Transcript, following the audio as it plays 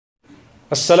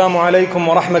Assalamu alaikum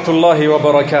wa rahmatullahi wa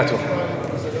barakatuh.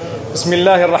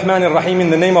 Bismillahir Rahmanir Rahim. In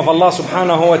the name of Allah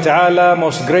subhanahu wa ta'ala,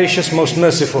 most gracious, most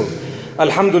merciful.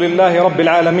 Alhamdulillahi Rabbil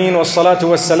Alameen. Wassalatu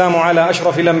wassalamu ala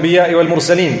ashrafil anbiya'i wal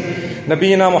mursaleen.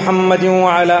 Nabiyyina Muhammadin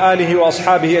wa ala alihi wa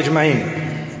ashabihi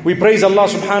ajma'in. We praise Allah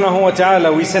subhanahu wa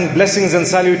ta'ala. We send blessings and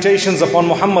salutations upon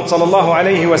Muhammad sallallahu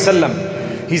alayhi wa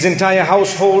sallam, his entire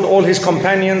household, all his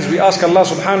companions. We ask Allah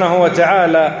subhanahu wa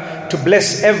ta'ala to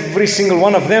bless every single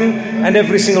one of them and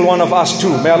every single one of us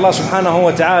too. May Allah subhanahu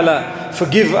wa ta'ala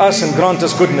forgive us and grant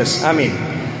us goodness. Ameen.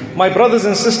 My brothers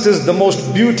and sisters, the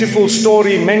most beautiful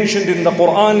story mentioned in the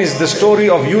Quran is the story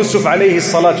of Yusuf alayhi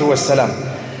salatu wassalam.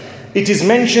 It is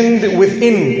mentioned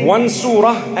within one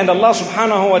surah, and Allah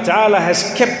subhanahu wa ta'ala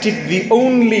has kept it the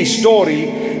only story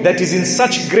that is in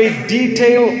such great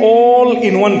detail all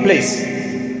in one place.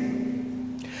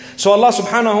 So Allah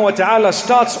subhanahu wa ta'ala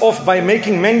starts off by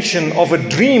making mention of a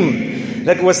dream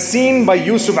that was seen by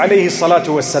Yusuf alayhi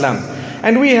salatu wassalam.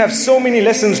 And we have so many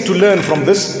lessons to learn from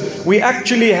this. We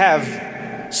actually have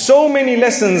so many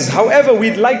lessons. However,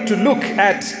 we'd like to look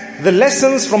at the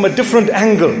lessons from a different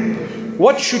angle.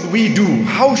 What should we do?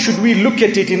 How should we look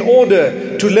at it in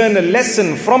order to learn a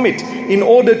lesson from it, in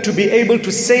order to be able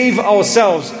to save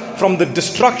ourselves from the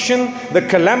destruction, the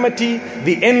calamity,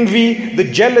 the envy, the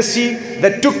jealousy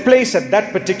that took place at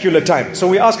that particular time? So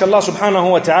we ask Allah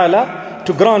subhanahu wa ta'ala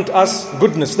to grant us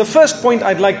goodness. The first point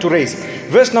I'd like to raise,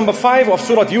 verse number 5 of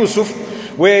Surah Yusuf,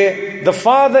 where the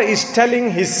father is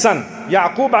telling his son,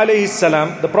 Yaqub alayhi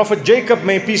salam, the Prophet Jacob,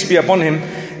 may peace be upon him,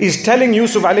 is telling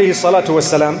Yusuf alayhi salatu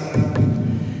wassalam,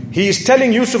 he is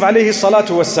telling Yusuf alayhi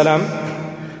salatu wassalam,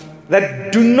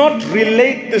 that do not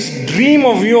relate this dream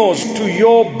of yours to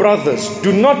your brothers.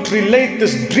 Do not relate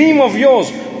this dream of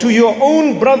yours to your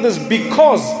own brothers,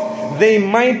 because they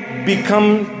might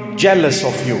become jealous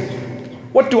of you.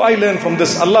 What do I learn from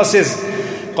this? Allah says,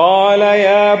 قال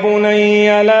يا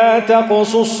بني لا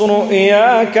تقصص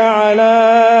رؤياك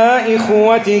على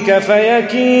إخوتك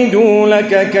فيكيدوا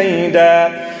لك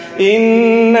كيدا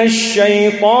إن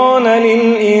الشيطان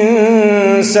للإنسان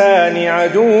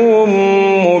عدو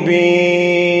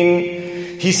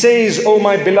مبين. He says, O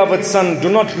my beloved son, do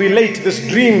not relate this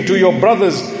dream to your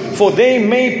brothers, for they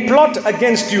may plot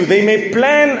against you, they may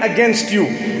plan against you.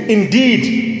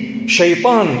 Indeed,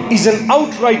 Shaitan is an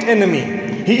outright enemy.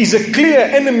 He is a clear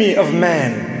enemy of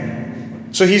man.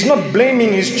 So he's not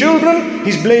blaming his children,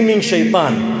 he's blaming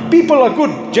Shaitan. People are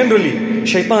good generally.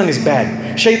 Shaitan is bad.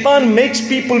 Shaitan makes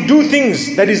people do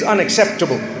things that is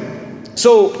unacceptable.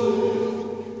 So,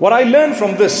 what I learned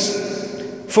from this,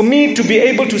 for me to be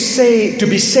able to say, to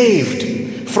be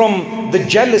saved from the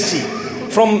jealousy,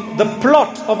 from the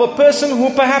plot of a person who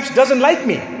perhaps doesn't like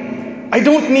me, I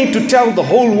don't need to tell the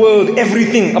whole world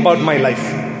everything about my life.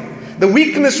 The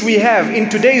weakness we have in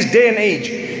today's day and age,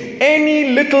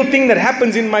 any little thing that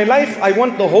happens in my life, I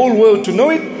want the whole world to know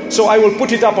it. So I will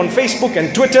put it up on Facebook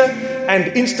and Twitter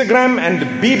and Instagram and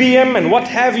BBM and what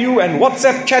have you, and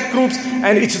WhatsApp chat groups,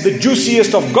 and it's the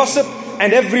juiciest of gossip,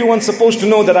 and everyone's supposed to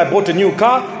know that I bought a new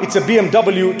car. It's a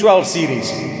BMW 12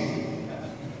 Series.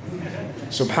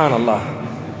 Subhanallah.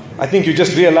 I think you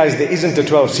just realized there isn't a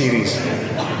 12 Series.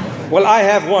 Well, I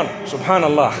have one.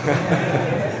 Subhanallah.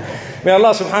 May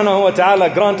Allah subhanahu wa ta'ala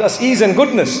grant us ease and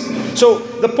goodness. So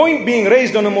the point being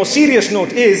raised on a more serious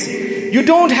note is, you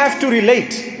don't have to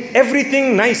relate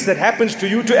everything nice that happens to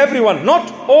you to everyone. Not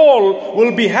all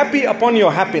will be happy upon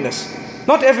your happiness.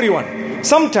 Not everyone.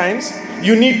 Sometimes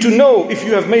you need to know if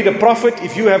you have made a profit,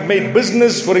 if you have made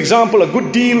business, for example, a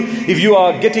good deal, if you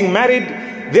are getting married.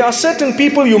 There are certain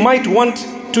people you might want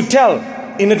to tell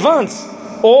in advance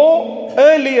or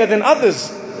earlier than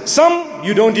others. Some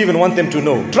you don't even want them to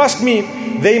know. Trust me,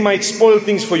 they might spoil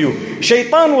things for you.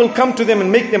 Shaitan will come to them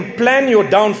and make them plan your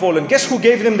downfall. And guess who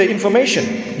gave them the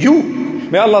information? You.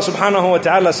 May Allah subhanahu wa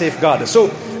ta'ala safeguard us.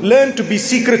 So learn to be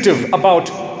secretive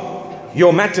about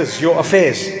your matters, your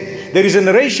affairs. There is a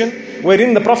narration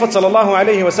wherein the Prophet sallallahu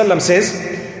alayhi wa sallam says,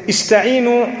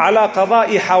 Ista'inu ala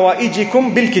qada'i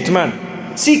hawaijikum bil kitman.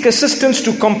 Seek assistance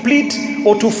to complete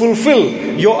or to fulfill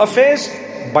your affairs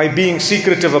by being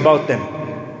secretive about them.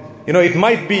 You know, it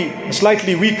might be a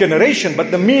slightly weaker narration,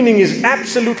 but the meaning is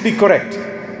absolutely correct.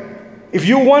 If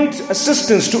you want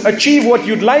assistance to achieve what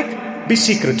you'd like, be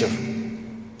secretive.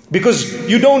 Because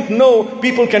you don't know,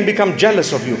 people can become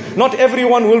jealous of you. Not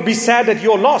everyone will be sad at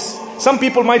your loss. Some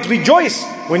people might rejoice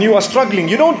when you are struggling.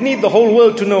 You don't need the whole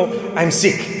world to know, I'm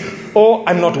sick, or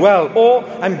I'm not well, or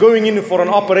I'm going in for an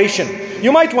operation.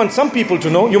 You might want some people to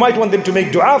know, you might want them to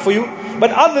make dua for you,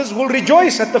 but others will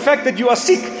rejoice at the fact that you are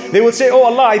sick. They will say, oh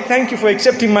Allah, I thank you for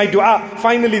accepting my dua.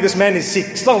 Finally this man is sick.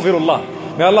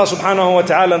 Astaghfirullah. May Allah subhanahu wa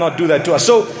ta'ala not do that to us.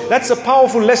 So that's a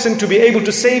powerful lesson, to be able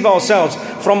to save ourselves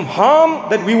from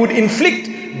harm that we would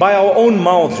inflict by our own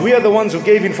mouths. We are the ones who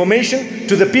gave information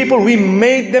to the people. We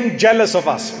made them jealous of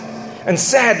us. And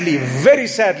sadly, very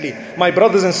sadly, my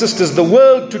brothers and sisters, the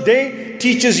world today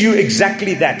teaches you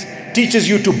exactly that. Teaches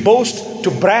you to boast,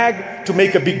 to brag, to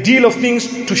make a big deal of things,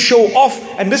 to show off.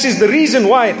 And this is the reason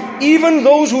why even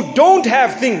those who don't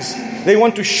have things, they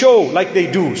want to show like they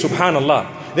do.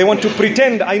 Subhanallah. They want to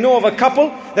pretend. I know of a couple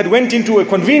that went into a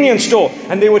convenience store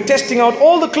and they were testing out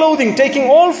all the clothing, taking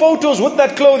all photos with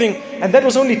that clothing, and that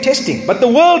was only testing. But the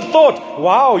world thought,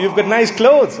 wow, you've got nice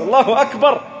clothes. Allahu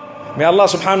Akbar. May Allah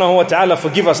subhanahu wa ta'ala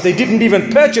forgive us. They didn't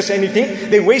even purchase anything.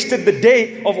 They wasted the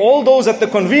day of all those at the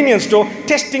convenience store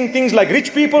testing things like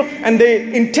rich people, and their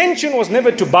intention was never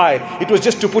to buy. It was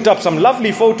just to put up some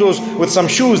lovely photos with some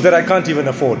shoes that I can't even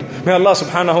afford. May Allah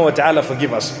subhanahu wa ta'ala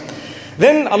forgive us.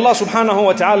 Then Allah subhanahu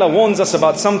wa ta'ala warns us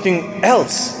about something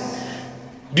else.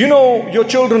 Do you know, your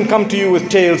children come to you with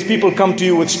tales, people come to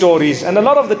you with stories, and a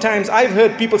lot of the times I've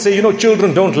heard people say, you know,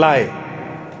 children don't lie.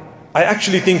 I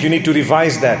actually think you need to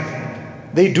revise that.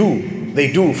 They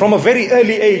do. From a very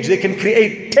early age, they can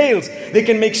create tales. They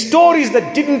can make stories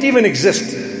that didn't even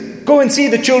exist. Go and see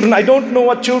the children. I don't know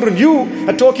what children you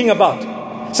are talking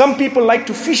about. Some people like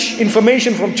to fish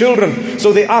information from children.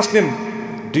 So they ask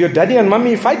them, do your daddy and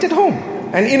mommy fight at home?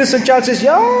 An innocent child says,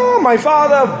 yeah, my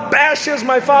father bashes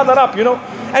my father up, you know.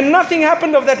 And nothing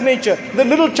happened of that nature. The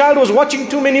little child was watching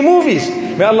too many movies.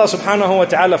 May Allah subhanahu wa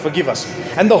ta'ala forgive us.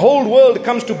 And the whole world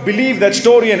comes to believe that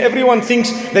story, and everyone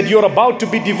thinks that you're about to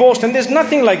be divorced, and there's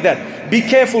nothing like that. Be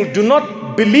careful. Do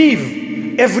not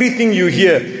believe everything you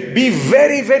hear. Be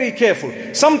very, very careful.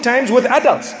 Sometimes with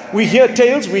adults, we hear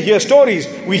tales, we hear stories,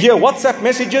 we hear WhatsApp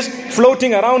messages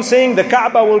floating around saying the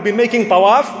Kaaba will be making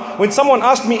tawaf. When someone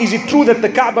asked me, is it true that the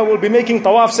Kaaba will be making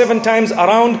tawaf 7 times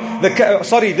around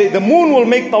the moon will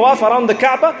make tawaf around the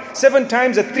Kaaba 7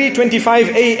 times at 3:25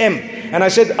 a.m. And I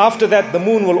said, after that, the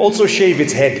moon will also shave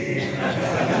its head.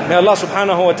 May Allah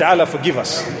subhanahu wa ta'ala forgive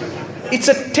us. It's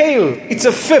a tale, it's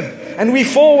a fib, and we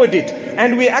forward it.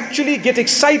 And we actually get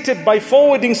excited by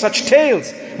forwarding such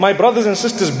tales. My brothers and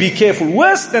sisters, be careful.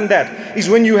 Worse than that is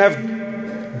when you have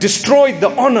destroyed the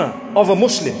honor of a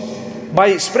Muslim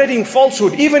by spreading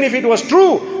falsehood. Even if it was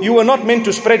true, you were not meant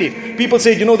to spread it. People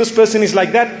say, you know, this person is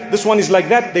like that, this one is like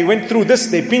that, they went through this,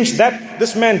 they pinched that,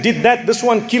 this man did that, this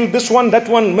one killed this one, that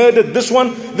one murdered this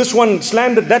one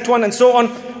slandered that one, and so on.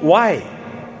 Why?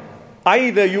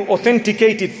 Either you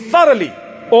authenticate it thoroughly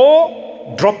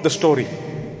or drop the story.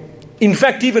 In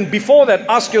fact, even before that,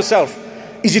 ask yourself,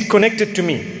 is it connected to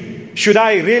me? Should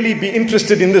I really be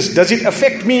interested in this? Does it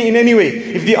affect me in any way?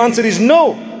 If the answer is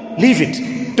no, leave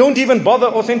it. Don't even bother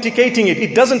authenticating it.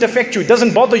 It doesn't affect you. It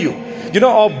doesn't bother you. You know,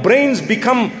 our brains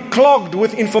become clogged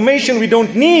with information we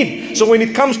don't need. So when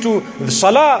it comes to the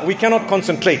salah, we cannot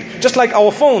concentrate. Just like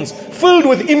our phones, filled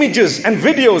with images and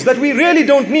videos that we really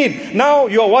don't need. Now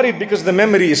you are worried because the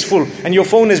memory is full and your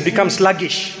phone has become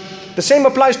sluggish. The same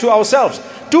applies to ourselves.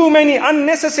 Too many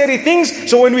unnecessary things.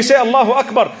 So when we say Allahu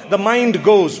Akbar, the mind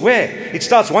goes where? It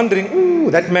starts wondering, ooh,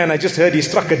 that man, I just heard he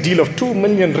struck a deal of 2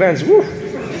 million rands. Ooh,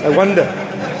 I wonder.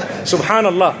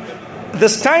 Subhanallah.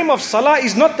 This time of salah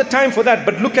is not the time for that,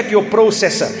 but look at your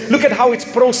processor. Look at how it's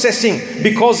processing,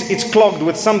 because it's clogged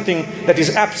with something that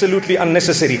is absolutely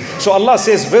unnecessary. So Allah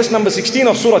says, verse number 16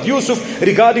 of Surah Yusuf,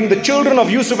 regarding the children of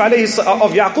Yaqub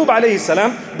alayhi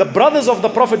salam, the brothers of the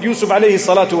Prophet Yusuf alayhi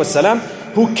salatu wassalam,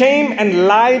 who came and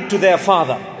lied to their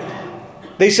father.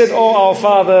 They said, oh, our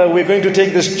father, we're going to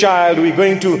take this child, we're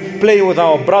going to play with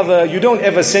our brother, you don't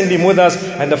ever send him with us.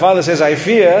 And the father says, I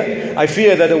fear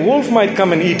that a wolf might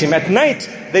come and eat him. At night,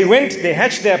 they went, they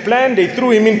hatched their plan, they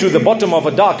threw him into the bottom of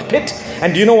a dark pit.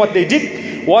 And do you know what they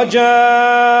did?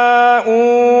 وَجَاءُوا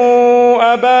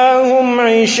أَبَاهُمْ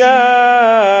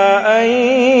عِشَاءً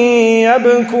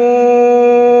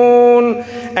يَبْكُونَ.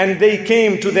 And they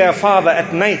came to their father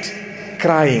at night,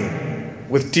 crying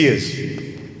with tears,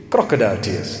 crocodile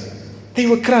tears. They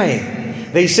were crying.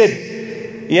 They said,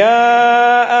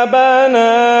 يا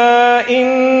أبانا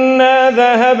إنا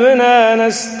ذهبنا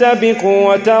نستبق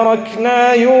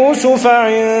وتركنا يوسف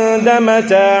عند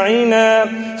متاعنا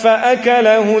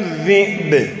فأكله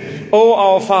الذئب. Oh,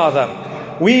 our father,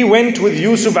 we went with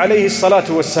Yusuf alayhi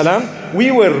salatu wassalam.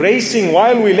 We were racing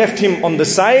while we left him on the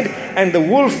side, and the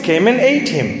wolf came and ate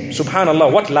him.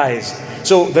 Subhanallah, what lies.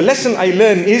 So the lesson I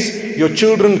learn is, your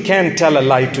children can tell a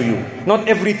lie to you. Not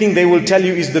everything they will tell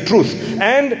you is the truth.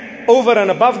 And over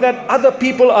and above that, other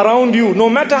people around you, no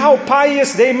matter how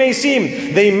pious they may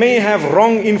seem, they may have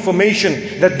wrong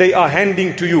information that they are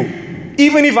handing to you.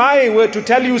 Even if I were to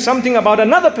tell you something about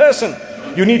another person,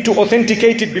 you need to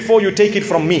authenticate it before you take it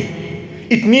from me.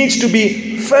 It needs to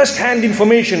be first-hand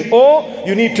information, or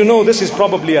you need to know this is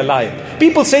probably a lie.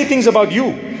 People say things about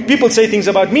you. People say things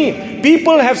about me.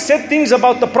 People have said things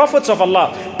about the prophets of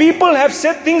Allah. People have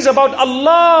said things about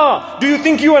Allah. Do you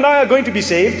think you and I are going to be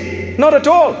saved? Not at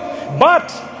all.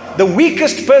 But the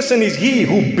weakest person is he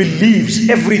who believes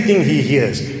everything he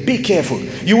hears. Be careful.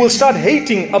 You will start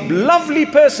hating a lovely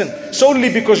person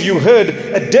solely because you heard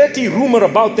a dirty rumor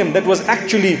about them that was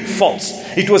actually false.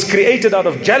 It was created out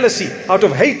of jealousy, out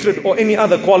of hatred, or any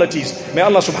other qualities. May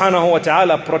Allah subhanahu wa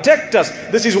ta'ala protect us.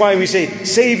 This is why we say,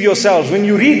 save yourselves. When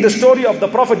you read the story of the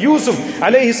Prophet Yusuf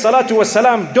alayhi salatu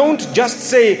wasalam, don't just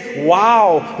say,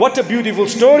 wow, what a beautiful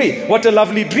story, what a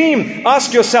lovely dream.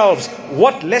 Ask yourselves,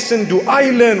 what lesson do I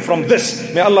learn from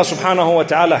this? May Allah subhanahu wa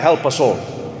ta'ala help us all.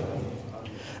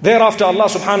 Thereafter, Allah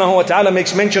subhanahu wa ta'ala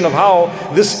makes mention of how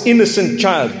this innocent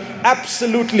child,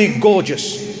 absolutely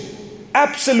gorgeous,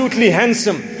 absolutely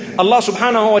handsome, Allah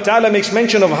subhanahu wa ta'ala makes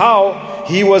mention of how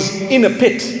he was in a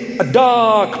pit, a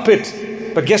dark pit.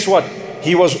 But guess what?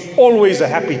 He was always a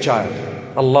happy child.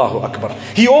 Allahu Akbar.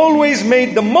 He always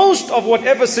made the most of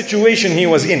whatever situation he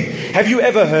was in. Have you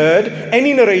ever heard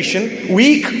any narration,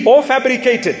 weak or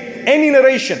fabricated, any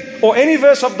narration or any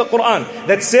verse of the Quran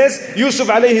that says Yusuf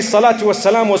alayhi salatu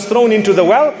wasalam was thrown into the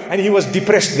well and he was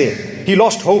depressed there? He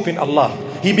lost hope in Allah.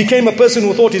 He became a person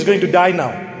who thought he's going to die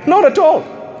now. Not at all.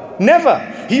 Never.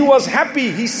 He was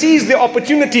happy. He seized the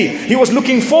opportunity. He was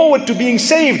looking forward to being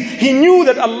saved. He knew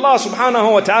that Allah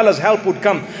subhanahu wa ta'ala's help would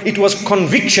come. It was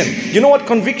conviction. You know what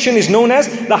conviction is known as?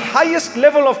 The highest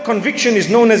level of conviction is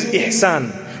known as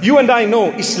ihsan. You and I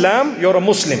know Islam, you're a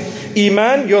Muslim.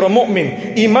 Iman, you're a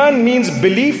mu'min. Iman means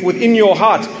belief within your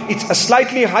heart. It's a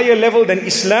slightly higher level than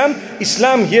Islam.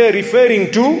 Islam here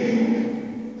referring to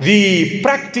the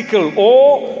practical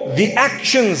or the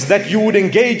actions that you would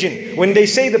engage in. When they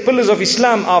say the pillars of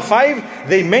Islam are 5,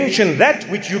 they mention that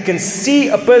which you can see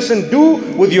a person do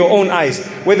with your own eyes.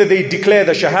 Whether they declare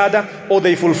the shahada, or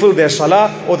they fulfill their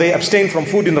salah, or they abstain from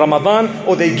food in Ramadan,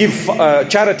 or they give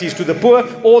charities to the poor,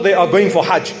 or they are going for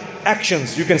hajj.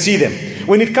 Actions, you can see them.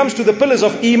 When it comes to the pillars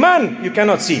of Iman, you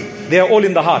cannot see. They are all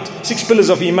in the heart. 6 pillars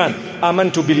of Iman.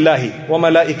 Amantu billahi wa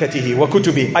malaikatihi wa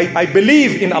kutubi. I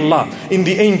believe in Allah, in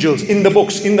the angels, in the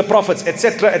books, in the prophets,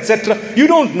 etc., etc. You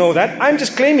don't know that. I'm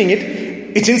just claiming it.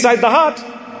 It's inside the heart.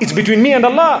 It's between me and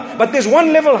Allah. But there's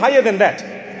one level higher than that.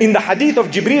 In the hadith of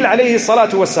Jibreel alayhi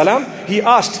salatu wasalam, he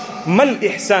asked, Mal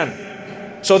ihsan?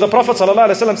 So the Prophet sallallahu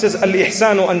alaihi wasallam says, Al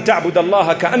ihsanu an ta'bud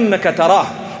Allah ka'annaka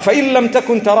tarah. فَإِن لَمْ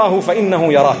تَكُنْ تَرَاهُ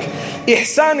فَإِنَّهُ يَرَاكَ.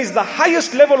 Ihsan is the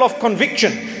highest level of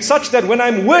conviction, such that when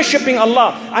I'm worshipping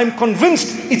Allah, I'm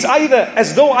convinced it's either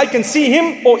as though I can see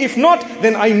Him, or if not,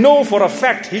 then I know for a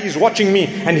fact He is watching me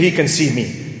and He can see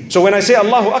me. So when I say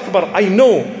Allahu Akbar, I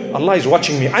know Allah is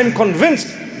watching me. I'm convinced.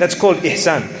 That's called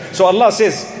ihsan. So Allah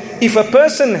says, if a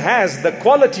person has the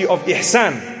quality of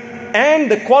ihsan and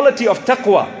the quality of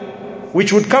taqwa,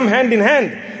 which would come hand in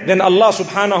hand, then Allah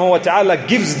subhanahu wa ta'ala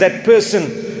gives that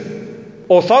person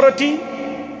authority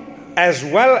as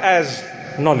well as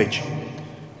knowledge.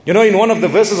 You know, in one of the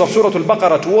verses of Surah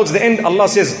Al-Baqarah, towards the end, Allah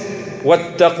says,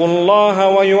 وَاتَّقُوا اللَّهَ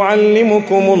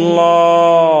وَيُعَلِّمُكُمُ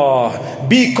اللَّهِ.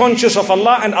 Be conscious of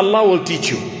Allah and Allah will teach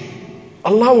you.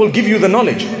 Allah will give you the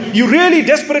knowledge. You really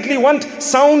desperately want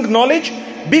sound knowledge?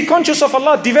 Be conscious of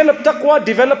Allah, develop taqwa,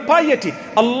 develop piety.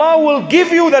 Allah will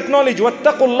give you that knowledge.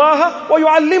 وَاتَّقُوا اللَّهَ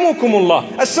وَيُعَلِّمُكُمُ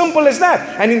اللَّهِ. As simple as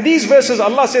that. And in these verses,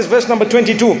 Allah says, verse number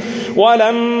 22,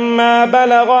 وَلَمَّا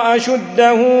بَلَغَ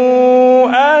أَشُدَّهُ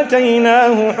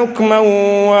آتَيْنَاهُ حُكْمًا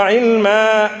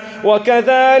وَعِلْمًا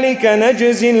وَكَذَلِكَ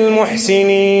نَجْزِي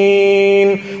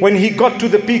الْمُحْسِنِينَ. When he got to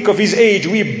the peak of his age,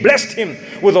 we blessed him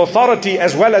with authority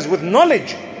as well as with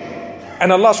knowledge.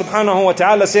 And Allah subhanahu wa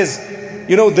ta'ala says,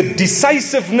 you know, the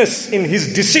decisiveness in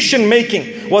his decision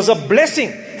making was a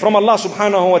blessing from Allah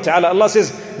subhanahu wa ta'ala. Allah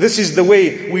says, this is the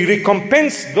way we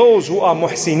recompense those who are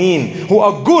muhsineen, who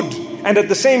are good, and at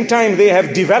the same time they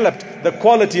have developed the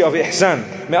quality of ihsan.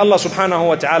 May Allah subhanahu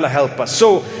wa ta'ala help us.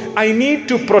 So I need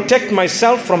to protect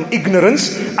myself from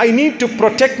ignorance. I need to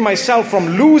protect myself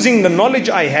from losing the knowledge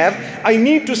I have. I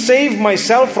need to save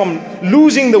myself from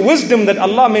losing the wisdom that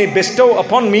Allah may bestow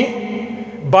upon me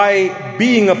by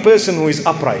being a person who is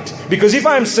upright. Because if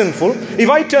I am sinful, if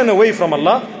I turn away from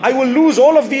Allah, I will lose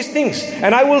all of these things.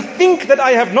 And I will think that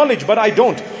I have knowledge, but I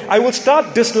don't. I will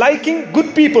start disliking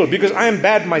good people because I am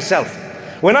bad myself.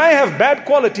 When I have bad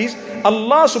qualities,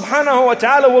 Allah subhanahu wa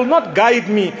ta'ala will not guide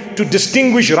me to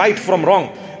distinguish right from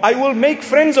wrong. I will make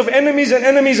friends of enemies and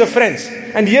enemies of friends.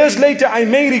 And years later, I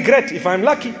may regret if I'm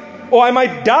lucky. Or I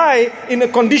might die in a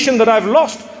condition that I've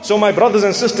lost. So my brothers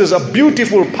and sisters, a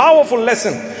beautiful, powerful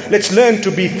lesson. Let's learn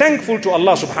to be thankful to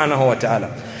Allah subhanahu wa ta'ala.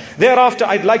 Thereafter,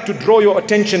 I'd like to draw your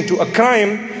attention to a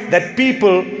crime that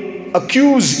people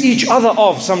accuse each other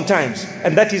of sometimes,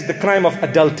 and that is the crime of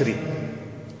adultery.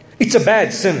 It's a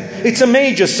bad sin. It's a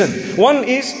major sin. One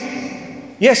is,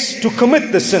 yes, to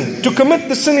commit the sin. To commit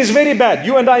the sin is very bad.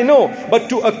 You and I know. But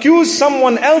to accuse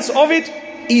someone else of it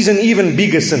is an even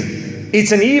bigger sin.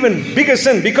 It's an even bigger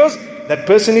sin because that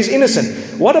person is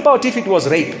innocent. What about if it was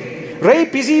rape?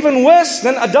 Rape is even worse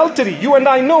than adultery. You and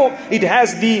I know it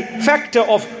has the factor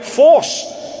of force.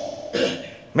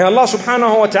 May Allah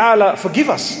subhanahu wa ta'ala forgive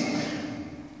us.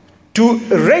 To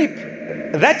rape,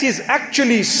 that is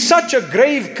actually such a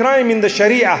grave crime in the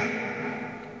Sharia.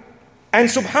 And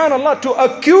subhanallah, to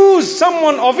accuse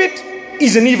someone of it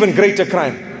is an even greater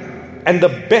crime. And the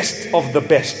best of the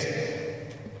best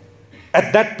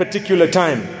at that particular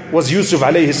time was Yusuf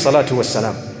alayhi salatu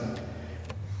wassalam.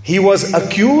 He was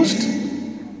accused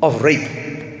of rape.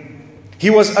 He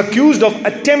was accused of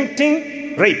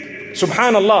attempting rape.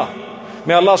 Subhanallah.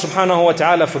 May Allah subhanahu wa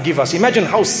ta'ala forgive us. Imagine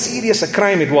how serious a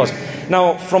crime it was.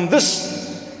 Now from this,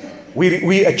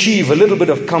 we achieve a little bit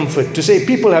of comfort to say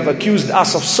people have accused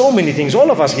us of so many things. All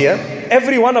of us here,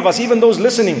 every one of us, even those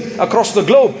listening across the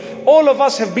globe, all of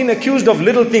us have been accused of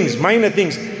little things, minor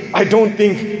things. I don't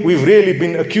think we've really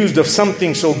been accused of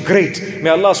something so great. May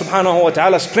Allah subhanahu wa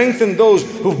ta'ala strengthen those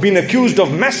who've been accused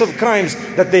of massive crimes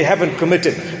that they haven't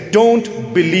committed.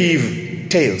 Don't believe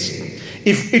tales.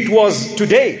 If it was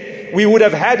today, we would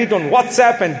have had it on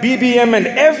WhatsApp and BBM and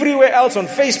everywhere else on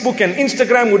Facebook and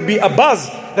Instagram would be a buzz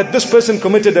that this person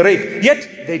committed a rape. Yet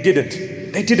they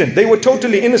didn't. They didn't. They were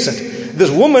totally innocent.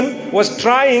 This woman was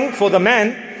trying for the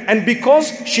man, and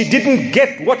because she didn't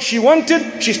get what she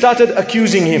wanted, she started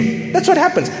accusing him. That's what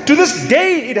happens. To this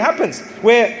day it happens,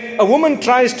 where a woman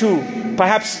tries to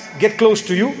perhaps get close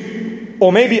to you,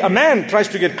 or maybe a man tries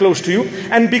to get close to you,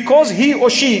 and because he or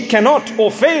she cannot or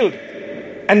failed,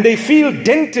 and they feel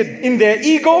dented in their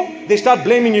ego, they start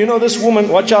blaming you. You know, this woman,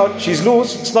 watch out, she's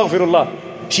loose.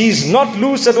 Astaghfirullah. She's not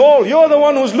loose at all. You're the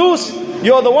one who's loose.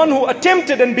 You're the one who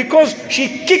attempted, and because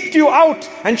she kicked you out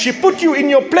and she put you in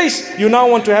your place, you now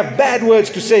want to have bad words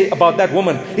to say about that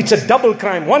woman. It's a double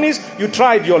crime. One is you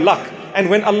tried your luck, and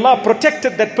when Allah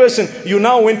protected that person, you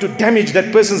now went to damage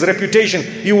that person's reputation.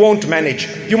 You won't manage.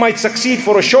 You might succeed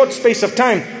for a short space of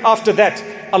time. After that,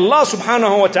 Allah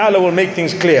subhanahu wa ta'ala will make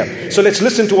things clear. So let's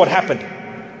listen to what happened.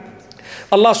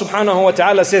 Allah subhanahu wa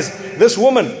ta'ala says, this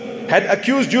woman had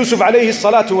accused Yusuf alayhi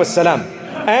salatu wassalam,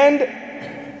 and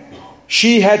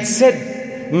she had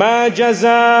said, ما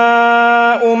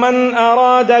جزاء من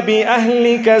أراد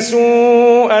بأهلك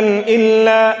سوءا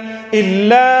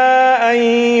إلا أن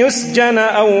يسجن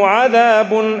أو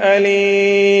عذاب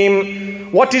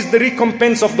أليم. What is the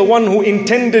recompense of the one who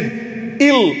intended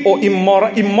ill or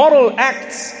immoral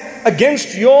acts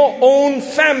against your own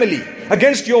family,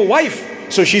 against your wife?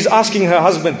 So she's asking her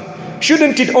husband,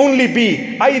 shouldn't it only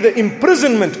be either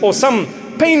imprisonment or some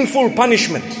painful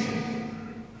punishment?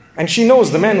 And she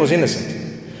knows the man was innocent.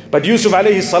 But Yusuf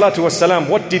alayhi salatu wasalam,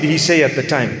 what did he say at the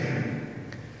time?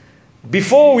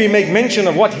 Before we make mention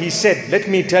of what he said, let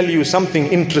me tell you something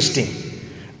interesting.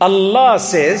 Allah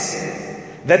says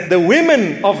that the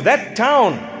women of that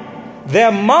town,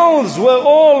 their mouths were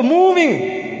all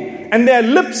moving and their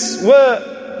lips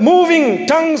were moving,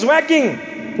 tongues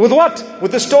wagging. With what?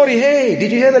 With the story, hey,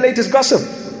 did you hear the latest gossip?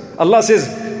 Allah says,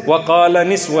 وَقَالَ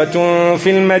نِسْوَةٌ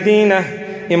فِي الْمَدِينَةِ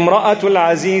إِمْرَأَةُ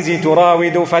الْعَزِيزِ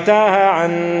تُرَاوِدُ فَتَاهَا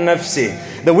عَنْ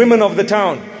نَفْسِهِ. The women of the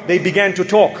town, they began to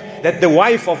talk that the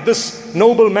wife of this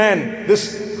noble man,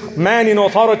 this man in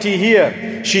authority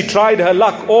here, she tried her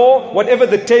luck, or whatever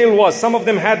the tale was. Some of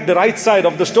them had the right side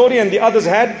of the story and the others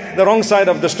had the wrong side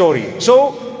of the story.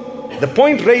 So the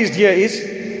point raised here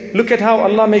is, look at how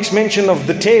Allah makes mention of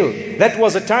the tale. That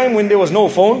was a time when there was no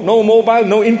phone, no mobile,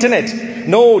 no internet,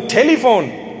 no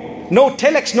telephone, no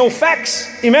telex, no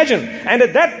fax. Imagine. And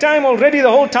at that time already the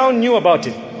whole town knew about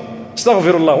it.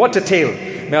 Astaghfirullah, what a tale.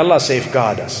 May Allah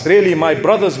safeguard us. Really, my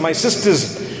brothers, my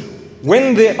sisters,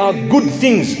 when there are good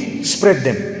things, spread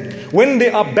them. When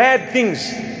there are bad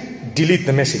things, delete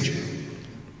the message.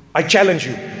 I challenge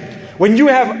you. When you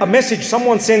have a message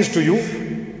someone sends to you,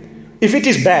 if it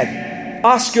is bad,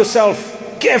 ask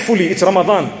yourself carefully, it's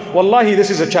Ramadan. Wallahi, this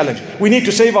is a challenge. We need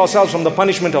to save ourselves from the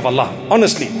punishment of Allah.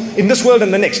 Honestly, in this world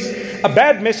and the next. A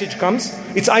bad message comes,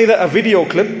 it's either a video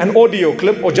clip, an audio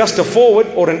clip, or just a forward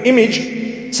or an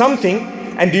image, something.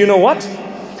 And do you know what?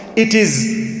 It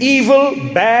is evil,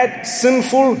 bad,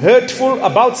 sinful, hurtful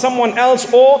about someone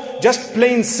else, or just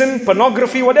plain sin,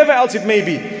 pornography, whatever else it may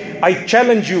be. I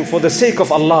challenge you for the sake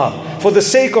of Allah, for the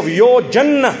sake of your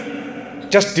Jannah,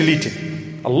 just delete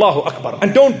it. Allahu Akbar.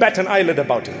 And don't bat an eyelid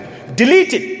about it.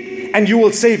 Delete it and you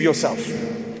will save yourself.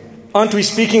 Aren't we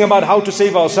speaking about how to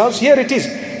save ourselves? Here it is.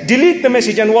 Delete the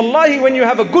message, and wallahi, when you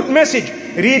have a good message,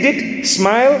 read it,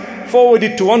 smile, forward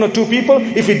it to 1 or 2 people.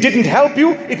 If it didn't help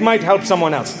you, it might help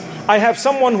someone else. I have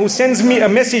someone who sends me a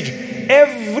message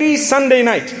every Sunday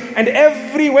night and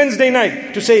every Wednesday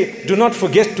night to say, do not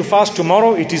forget to fast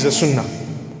tomorrow, it is a sunnah.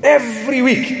 Every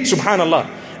week,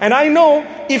 subhanallah. And I know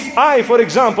if I, for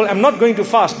example, am not going to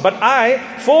fast, but I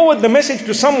forward the message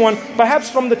to someone, perhaps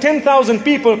from the 10,000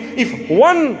 people, if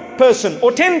 1 person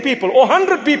or 10 people or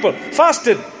 100 people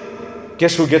fasted,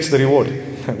 guess who gets the reward?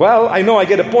 Well, I know I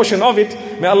get a portion of it.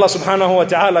 May Allah subhanahu wa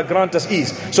ta'ala grant us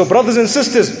ease. So brothers and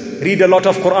sisters, read a lot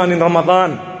of Quran in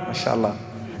Ramadan. MashaAllah.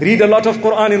 Read a lot of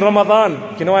Quran in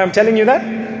Ramadan. You know why I'm telling you that?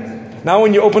 Now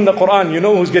when you open the Quran, you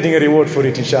know who's getting a reward for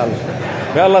it, inshallah.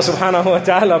 May Allah subhanahu wa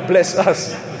ta'ala bless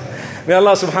us. May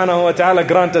Allah subhanahu wa ta'ala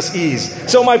grant us ease.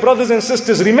 So my brothers and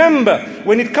sisters, remember,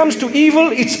 when it comes to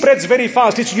evil, it spreads very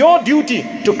fast. It's your duty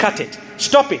to cut it.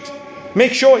 Stop it.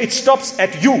 Make sure it stops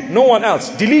at you, no one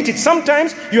else. Delete it.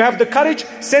 Sometimes you have the courage,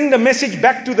 send a message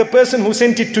back to the person who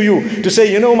sent it to you to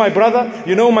say, you know my brother,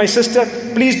 you know my sister,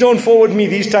 please don't forward me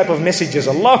these type of messages.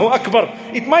 Allahu Akbar.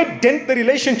 It might dent the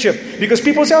relationship because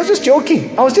people say, I was just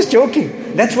joking.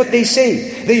 That's what they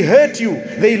say. They hurt you,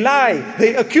 they lie,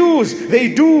 they accuse,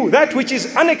 they do that which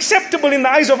is unacceptable in the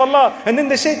eyes of Allah. And then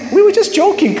they say, we were just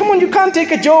joking. Come on, you can't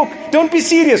take a joke. Don't be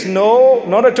serious. No,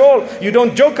 not at all. You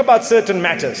don't joke about certain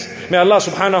matters. May Allah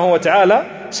subhanahu wa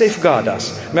ta'ala safeguard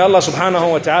us. May Allah subhanahu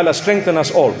wa ta'ala strengthen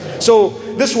us all. So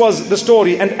this was the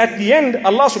story. And at the end,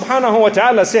 Allah subhanahu wa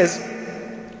ta'ala says,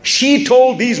 she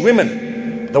told these women,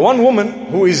 the one woman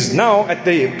who is now at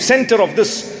the center of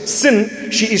this sin,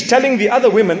 she is telling the other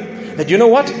women that, you know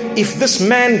what, if this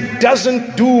man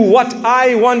doesn't do what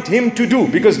I want him to do,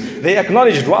 because they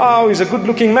acknowledged, wow, he's a good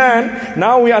looking man,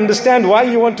 now we understand why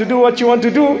you want to do what you want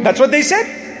to do. That's what they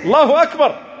said. Allahu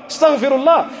Akbar.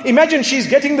 Astaghfirullah. Imagine she's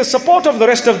getting the support of the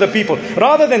rest of the people.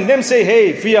 Rather than them say,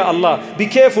 hey, fear Allah, be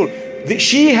careful.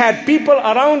 She had people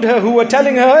around her who were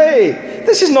telling her, hey,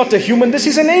 this is not a human, this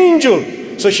is an angel.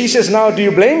 So she says, now do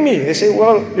you blame me? They say,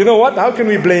 well, you know what? How can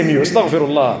we blame you?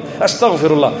 Astaghfirullah.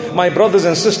 Astaghfirullah. My brothers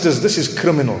and sisters, this is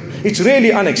criminal. It's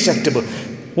really unacceptable.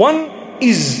 One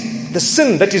is the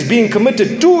sin that is being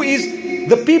committed. 2 is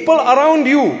the people around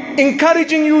you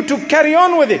encouraging you to carry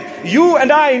on with it. You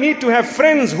and I need to have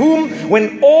friends whom,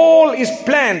 when all is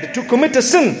planned to commit a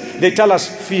sin, they tell us,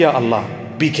 fear Allah,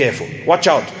 be careful, watch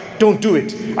out, don't do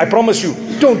it. I promise you,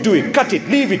 don't do it, cut it,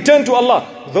 leave it, turn to Allah.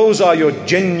 Those are your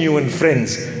genuine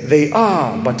friends. They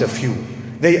are but a few.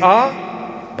 They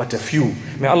are but a few.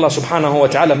 May Allah subhanahu wa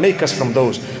ta'ala make us from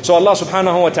those. So Allah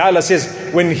subhanahu wa ta'ala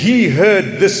says, when he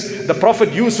heard this, the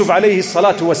Prophet Yusuf alayhi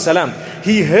salatu was salam,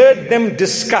 he heard them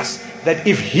discuss that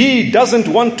if he doesn't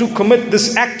want to commit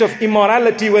this act of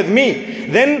immorality with me,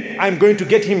 then I'm going to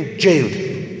get him jailed.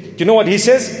 Do you know what he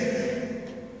says?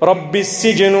 رَبِّ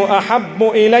السِّجْنُ أَحَبُّ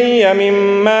إِلَيَّ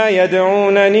مِمَّا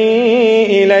يَدْعُونَنِي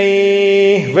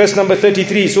إِلَيْهِ. Verse number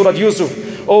 33, Surah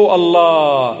Yusuf. Oh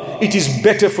Allah, it is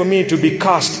better for me to be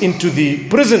cast into the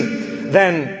prison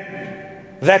than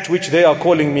that which they are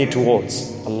calling me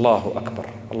towards. Allahu Akbar.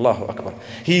 Allahu Akbar.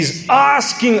 He's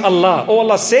asking Allah, oh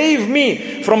Allah, save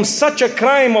me from such a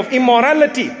crime of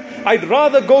immorality. I'd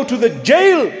rather go to the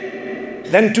jail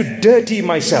than to dirty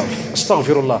myself.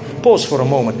 Astaghfirullah. Pause for a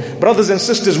moment. Brothers and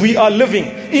sisters, we are living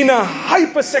in a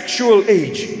hypersexual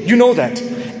age. You know that.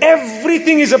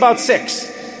 Everything is about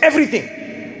sex. Everything.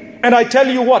 And I tell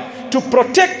you what, to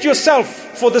protect yourself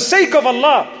for the sake of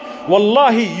Allah,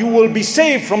 wallahi, you will be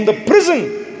saved from the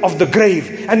prison of the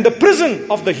grave and the prison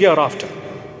of the hereafter.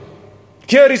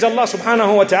 Here is Allah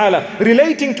subhanahu wa ta'ala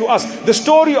relating to us the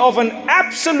story of an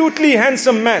absolutely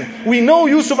handsome man. We know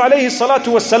Yusuf alayhi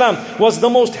salatu wassalam was the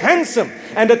most handsome.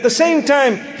 And at the same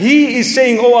time, he is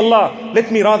saying, oh Allah,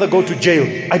 let me rather go to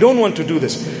jail. I don't want to do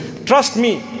this. Trust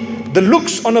me, the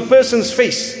looks on a person's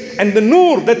face and the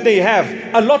nur that they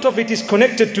have, a lot of it is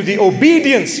connected to the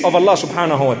obedience of Allah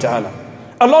subhanahu wa ta'ala.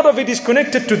 A lot of it is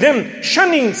connected to them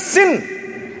shunning sin.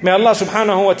 May Allah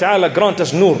subhanahu wa ta'ala grant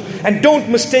us nur. And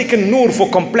don't mistake nur for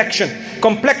complexion.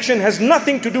 Complexion has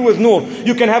nothing to do with nur.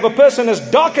 You can have a person as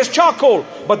dark as charcoal,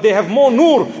 but they have more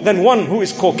nur than one who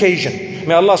is Caucasian.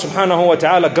 May Allah subhanahu wa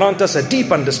ta'ala grant us a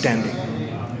deep understanding.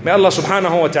 May Allah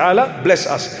subhanahu wa ta'ala bless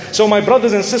us. So my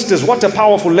brothers and sisters, what a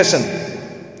powerful lesson.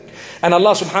 And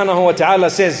Allah subhanahu wa ta'ala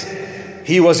says,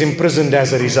 he was imprisoned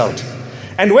as a result.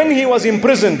 And when he was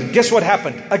imprisoned, guess what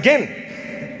happened?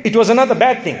 Again, it was another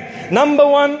bad thing. Number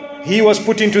one, he was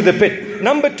put into the pit.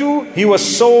 Number 2, he was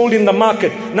sold in the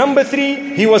market. Number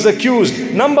 3, he was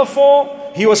accused. Number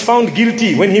 4, he was found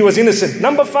guilty when he was innocent.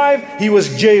 Number 5, he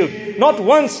was jailed. Not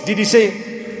once did he say,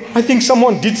 I think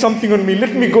someone did something on me.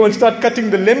 Let me go and start cutting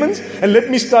the lemons, and let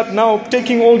me start now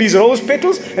taking all these rose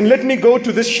petals, and let me go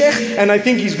to this sheikh, and I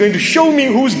think he's going to show me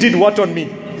who's did what on me.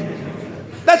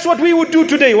 That's what we would do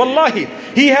today, wallahi.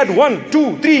 He had 1,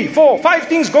 2, 3, 4, 5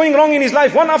 things going wrong in his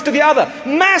life, one after the other.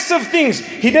 Massive things.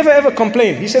 He never ever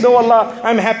complained. He said, oh Allah,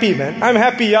 I'm happy, man. I'm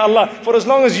happy, Ya Allah. For as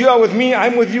long as you are with me,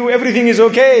 I'm with you, everything is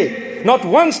okay. Not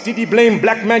once did he blame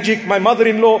black magic, my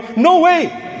mother-in-law. No way.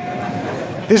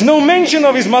 There's no mention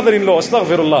of his mother-in-law,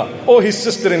 astaghfirullah, or his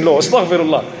sister-in-law,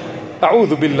 astaghfirullah.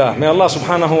 A'udhu billah. May Allah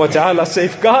subhanahu wa ta'ala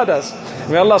safeguard us.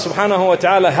 May Allah subhanahu wa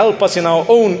ta'ala help us in our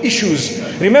own issues.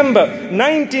 Remember,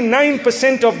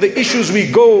 99% of the issues we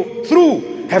go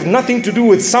through have nothing to do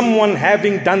with someone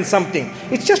having done something.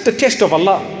 It's just a test of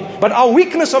Allah. But our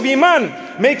weakness of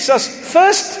iman makes us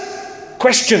first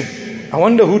question. I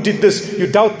wonder who did this. You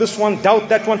doubt this one, doubt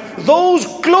that one. Those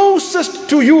closest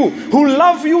to you, who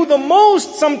love you the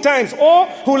most sometimes, or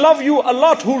who love you a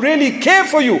lot, who really care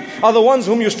for you, are the ones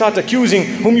whom you start accusing,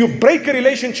 whom you break a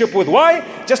relationship with. Why?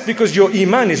 Just because your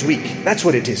iman is weak. That's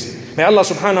what it is. May Allah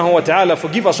subhanahu wa ta'ala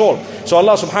forgive us all. So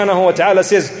Allah subhanahu wa ta'ala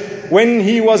says, when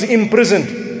he was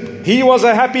imprisoned, he was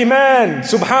a happy man.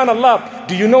 Subhanallah.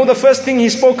 Do you know the first thing he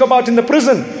spoke about in the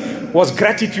prison was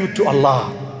gratitude to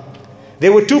Allah.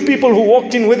 There were 2 people who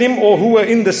walked in with him, or who were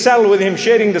in the cell with him,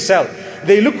 sharing the cell.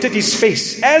 They looked at his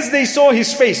face. As they saw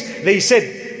his face, they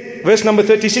said, verse number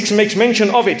 36 makes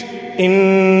mention of it,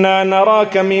 Inna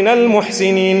naraka minal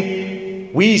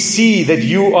muhsinin. We see that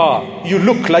you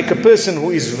look like a person who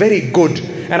is very good.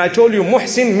 And I told you,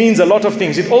 muhsin means a lot of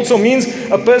things. It also means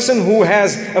a person who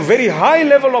has a very high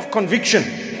level of conviction,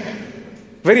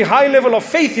 very high level of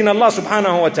faith in Allah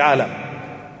subhanahu wa ta'ala.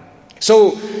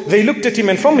 So they looked at him,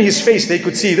 and from his face they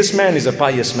could see this man is a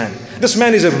pious man. This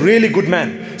man is a really good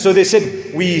man. So they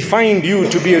said, we find you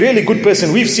to be a really good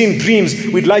person. We've seen dreams.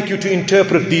 We'd like you to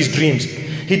interpret these dreams.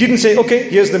 He didn't say,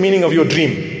 okay, here's the meaning of your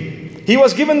dream. He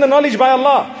was given the knowledge by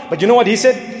Allah. But you know what he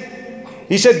said?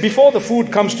 He said, before the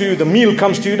food comes to you, the meal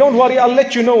comes to you, don't worry, I'll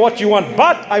let you know what you want.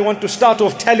 But I want to start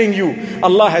off telling you,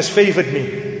 Allah has favored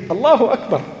me. Allahu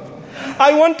Akbar.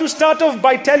 I want to start off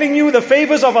by telling you the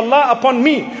favors of Allah upon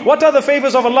me. What are the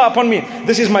favors of Allah upon me?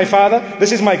 This is my father,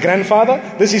 this is my grandfather,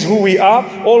 this is who we are.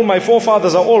 All my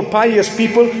forefathers are all pious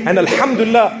people. And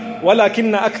alhamdulillah,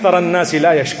 وَلَكِنَّ أَكْثَرَ النَّاسِ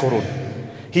لَا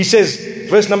يَشْكُرُونَ. He says,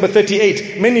 verse number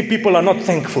 38, many people are not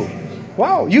thankful.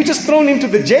 Wow, you just thrown into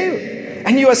the jail.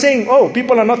 And you are saying, oh,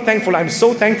 people are not thankful. I'm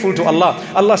so thankful to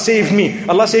Allah. Allah saved me.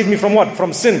 Allah saved me from what?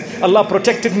 From sin. Allah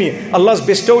protected me. Allah's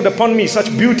bestowed upon me such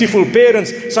beautiful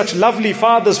parents, such lovely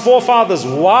fathers, forefathers.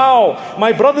 Wow.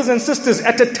 My brothers and sisters,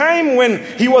 at a time when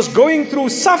he was going through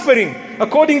suffering,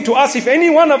 according to us, if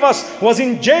any one of us was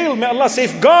in jail, may Allah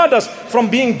safeguard us from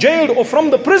being jailed or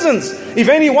from the prisons. If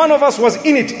any one of us was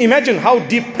in it, imagine how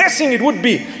depressing it would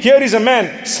be. Here is a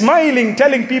man smiling,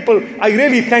 telling people, I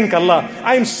really thank Allah.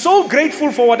 I am so grateful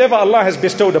for whatever Allah has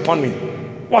bestowed upon me.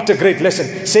 What a great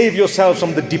lesson. Save yourselves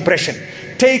from the depression.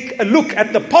 Take a look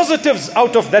at the positives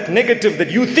out of that negative that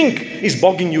you think is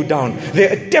bogging you down.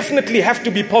 There definitely have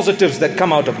to be positives that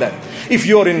come out of that. If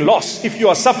you're in loss, if you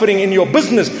are suffering in your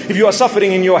business, if you are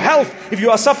suffering in your health, if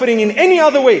you are suffering in any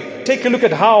other way, take a look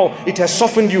at how it has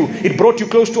softened you. It brought you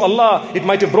close to Allah. It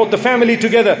might have brought the family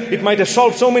together. It might have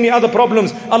solved so many other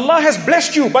problems. Allah has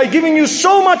blessed you by giving you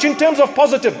so much in terms of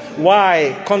positive.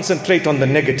 Why concentrate on the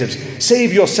negatives?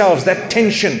 Save yourselves that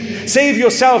tension. Save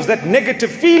yourselves that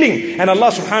negative feeling. And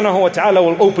Allah subhanahu wa ta'ala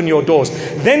will open your doors.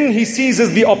 Then he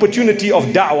seizes the opportunity of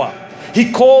da'wah. He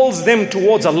calls them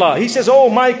towards Allah. He says, oh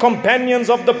my companions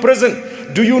of the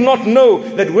prison, do you not know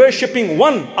that worshipping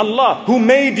one Allah who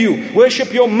made you,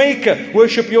 worship your maker,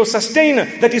 worship your sustainer,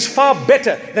 that is far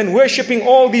better than worshipping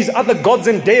all these other gods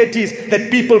and deities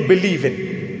that people believe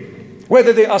in?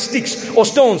 Whether they are sticks or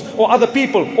stones or other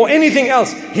people or anything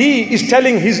else, he is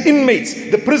telling his inmates,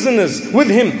 the prisoners with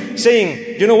him,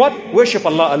 saying, you know what? Worship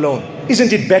Allah alone.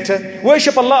 Isn't it better?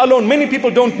 Worship Allah alone. Many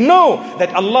people don't know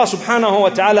that Allah subhanahu wa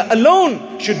ta'ala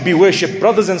alone should be worshipped.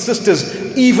 Brothers and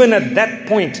sisters, even at that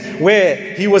point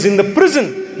where he was in the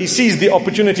prison, he seized the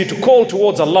opportunity to call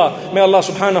towards Allah. May Allah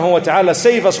subhanahu wa ta'ala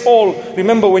save us all.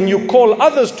 Remember, when you call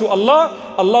others to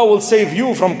Allah, Allah will save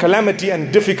you from calamity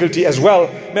and difficulty as well.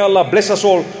 May Allah bless us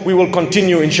all. We will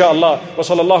continue inshaAllah. Wa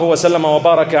sallallahu wa sallama wa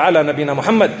baraka ala nabina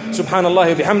Muhammad.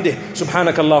 Subhanallah wa bihamdih.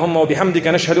 Subhanakallahumma wa bihamdika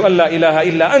nashhadu an la ilaha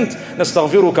illa ant.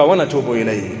 Nastaghfiruka wa natubu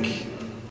ilayk.